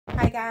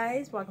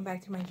guys, welcome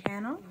back to my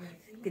channel.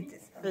 Get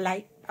this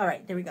light. All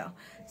right, there we go.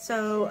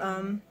 So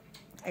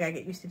I gotta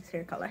get used to this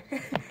hair color.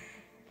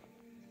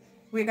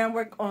 We're gonna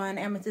work on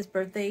Ameythst's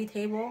birthday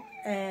table,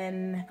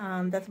 and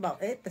that's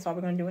about it. That's all we're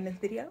gonna do in this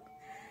video.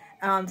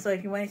 So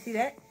if you want to see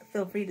that,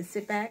 feel free to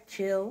sit back,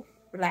 chill,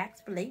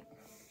 relax, relate,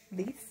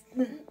 please,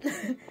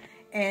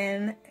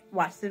 and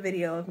watch the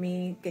video of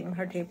me getting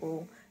her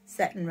table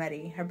set and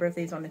ready. Her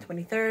birthday's on the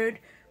 23rd.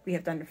 We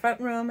have done the front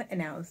room, and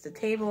now it's the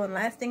table, and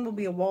last thing will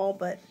be a wall,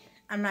 but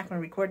I'm not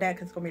going to record that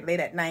because it's going to be late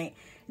at night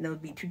and it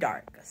would be too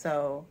dark.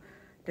 So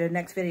the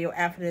next video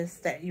after this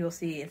that you'll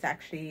see is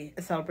actually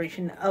a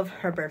celebration of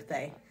her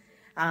birthday,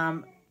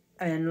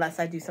 unless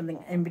I do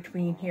something in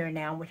between here and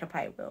now, which I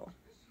probably will.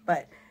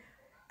 But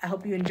I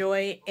hope you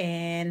enjoy,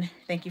 and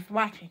thank you for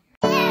watching.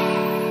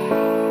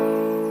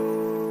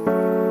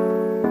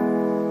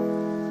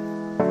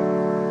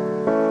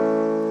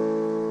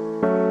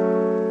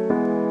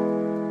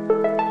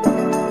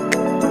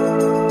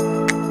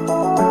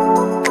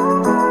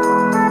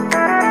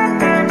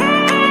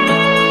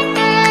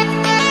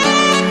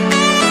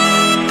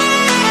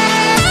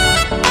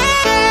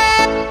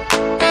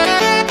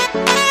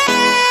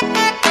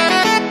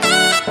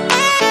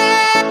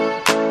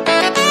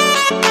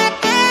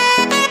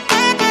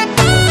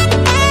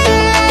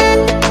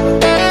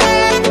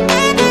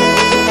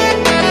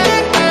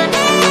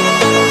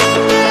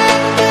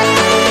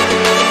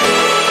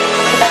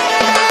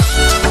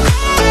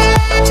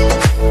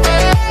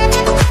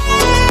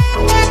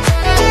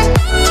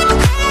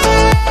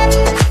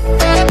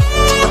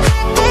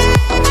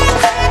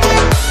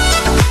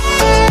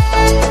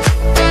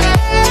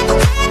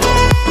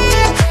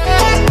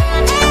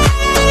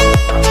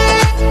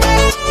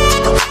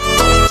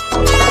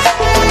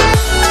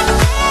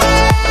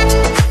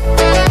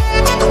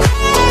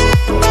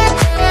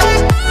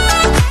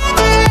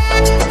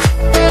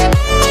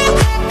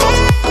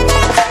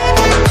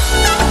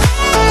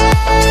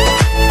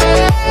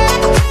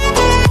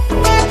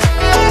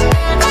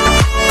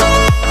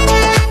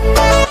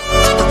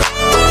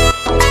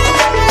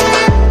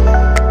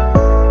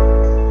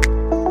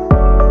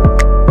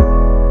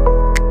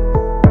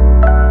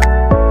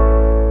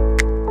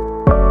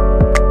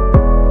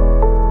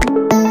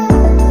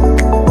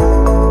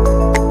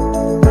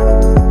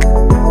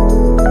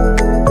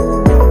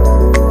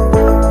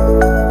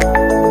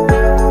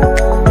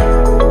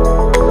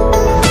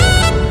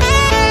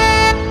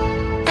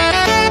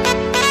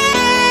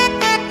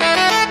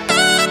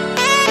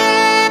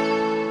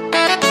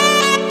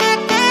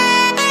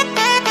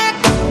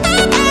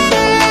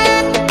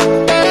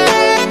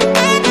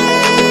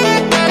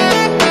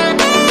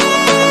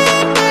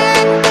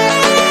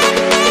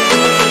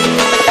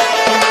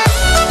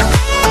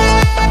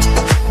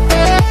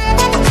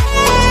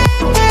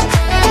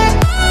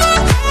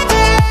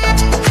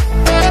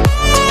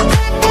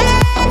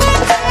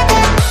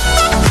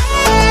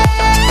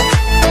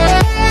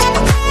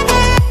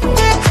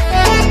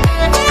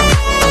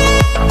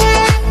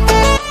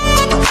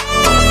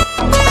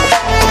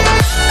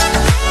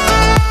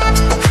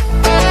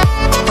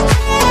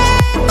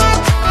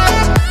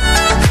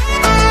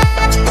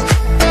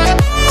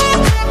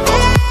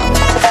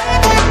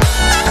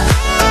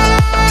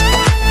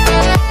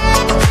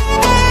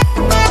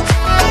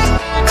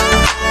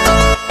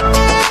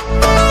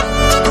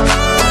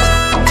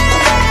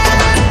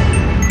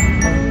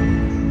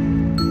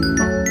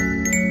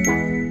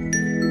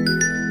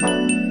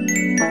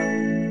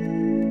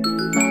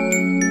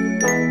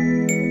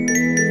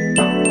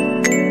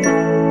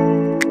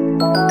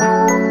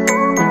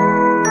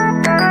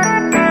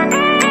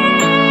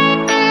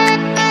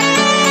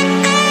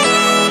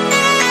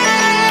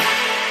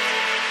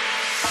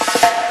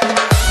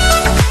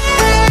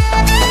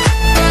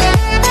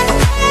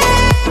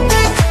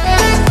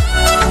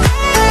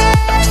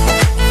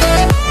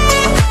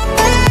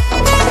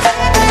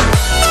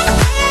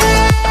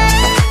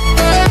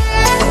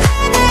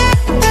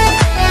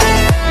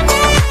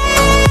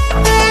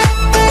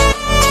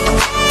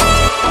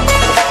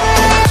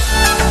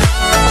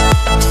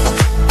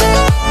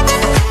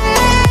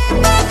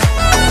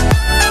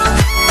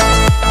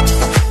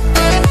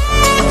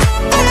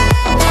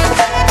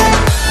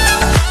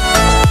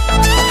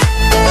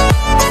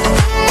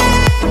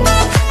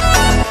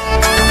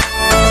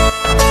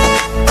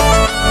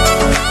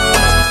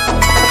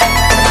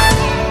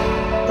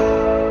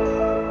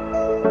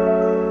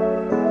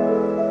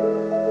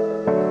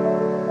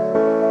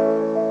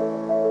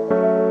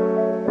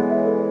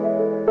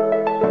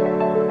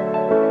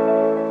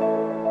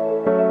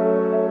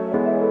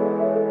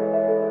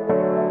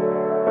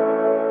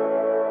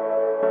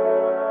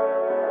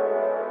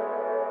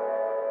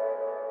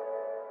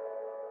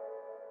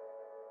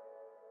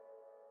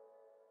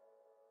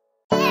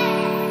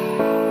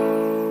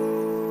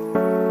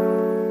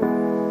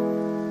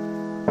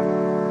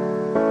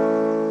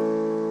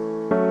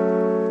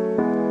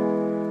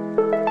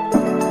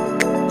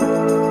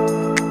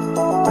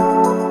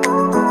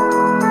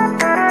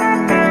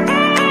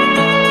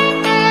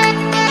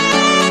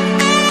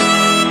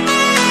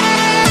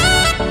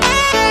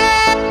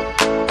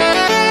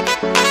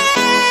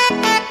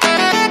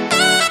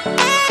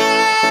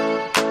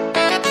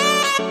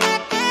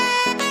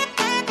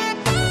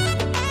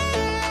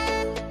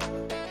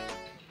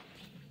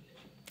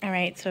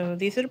 So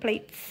these are the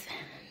plates.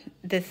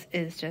 This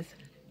is just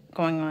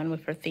going on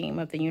with her theme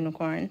of the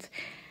unicorns.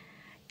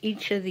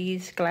 Each of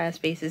these glass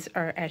vases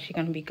are actually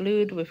going to be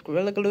glued with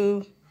Gorilla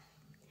Glue.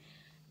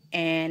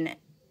 And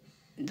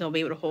they'll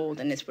be able to hold,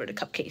 and this is where the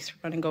cupcakes are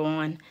going to go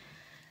on.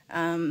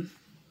 It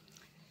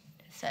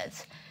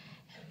says,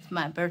 it's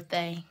my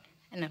birthday,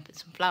 and I put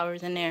some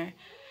flowers in there.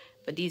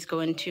 But these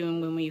go into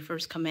when we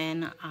first come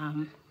in,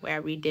 where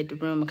I redid the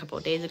room a couple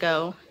of days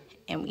ago.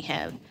 And we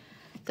have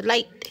the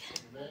light.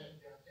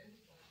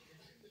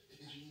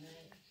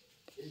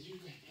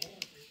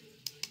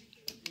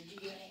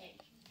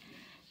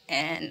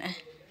 And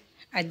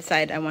I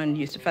decided I wanted to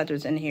use the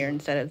feathers in here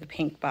instead of the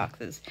pink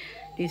boxes.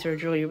 These are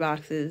jewelry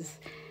boxes.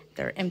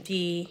 They're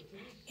empty.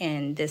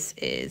 And this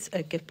is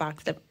a gift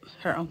box that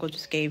her uncle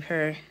just gave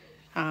her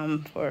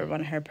for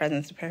one of her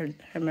presents,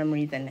 her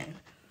memories in it.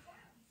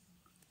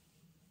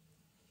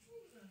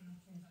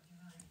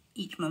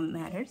 Each moment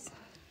matters.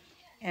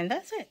 And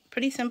that's it.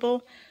 Pretty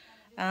simple.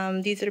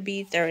 These are the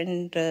beads. They're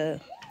in the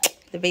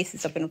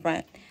vases up in the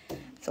front.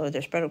 So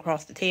they're spread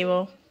across the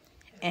table.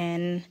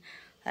 And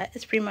that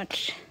is pretty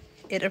much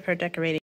it of her decorating.